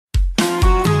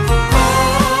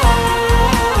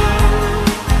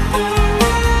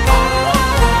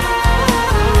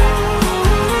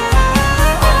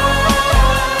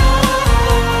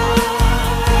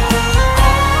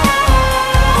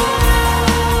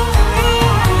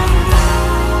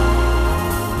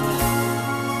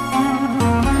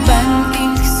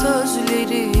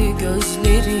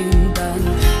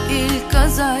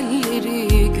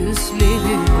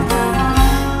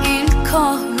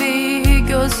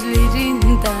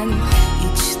senden.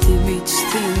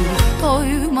 İçtim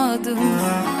doymadım.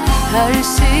 Her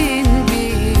şeyin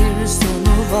bir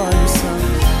sonu varsa,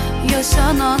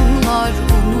 yaşananlar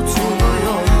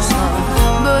unutuluyorsa,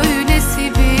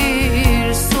 böylesi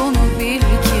bir sonu bil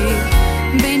ki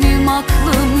benim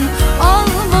aklım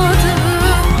almadı.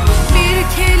 Bir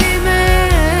kelime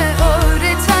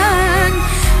öğreten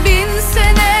 1000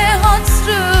 sene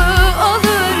hatrı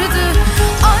alırdı.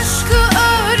 Aşkı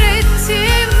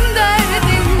öğrettim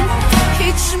derdin,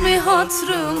 hiç mi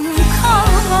hatrım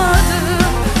kalmadı?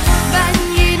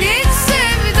 Ben yenik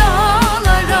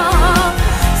sevdalara,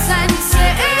 sense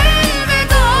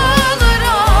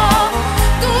elvedalara.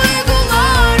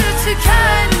 Duygular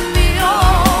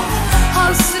tükenmiyor,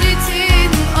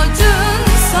 hasretin acın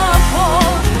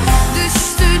sapor.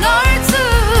 Düştün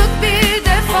artık bir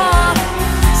defa,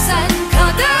 sen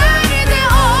kaderde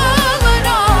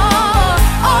ağlara.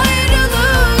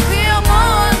 Ayrılık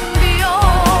yaman bir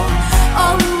yol,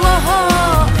 Allah'a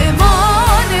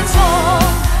emanet ol.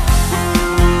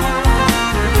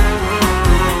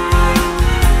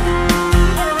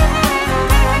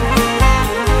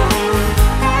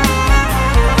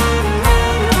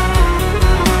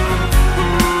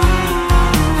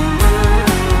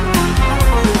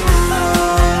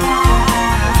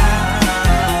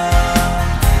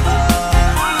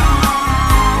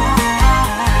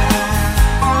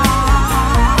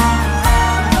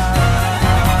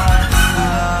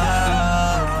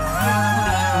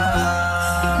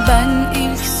 Ben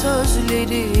ilk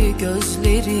sözleri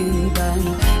gözlerinden,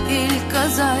 ilk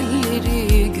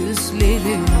gazelleri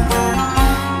güzlerinden,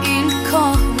 ilk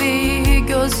kahveyi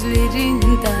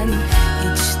gözlerinden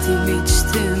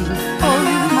içtim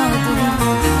doymadım.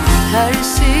 Her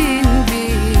şeyin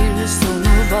bir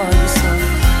sonu varsa,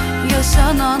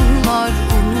 yaşananlar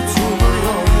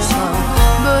unutuluyorsa,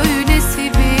 böylesi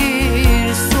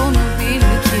bir sonu bil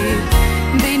ki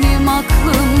benim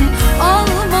aklım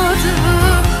almadı.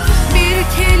 Bir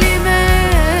kelime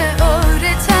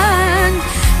öğreten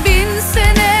 1000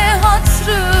 sene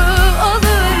hatrı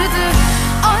alırdı.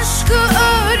 Aşkı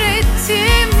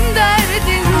öğrettim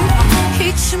derdin,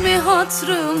 hiç mi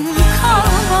hatrım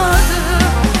kalmadı?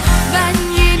 Ben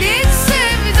yenik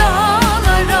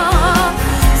sevdalara,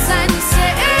 sense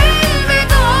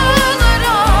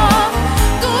elvedalara.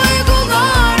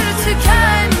 Duygular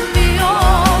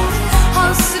tükenmiyor,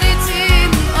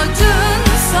 hasretin acın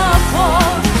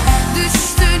sapor.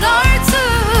 Düştün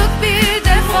artık bir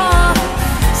defa,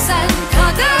 sen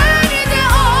kaderde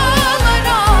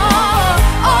ağlara.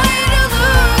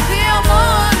 Ayrılık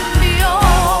yaman bir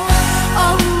yol,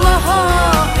 Allah'a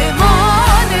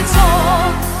emanet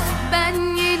ol. Ben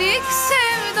yenik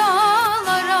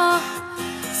sevdalara,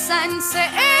 sense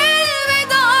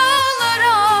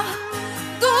elvedalara.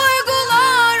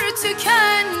 Duygular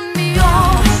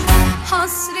tükenmiyor,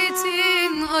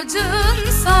 hasretin acın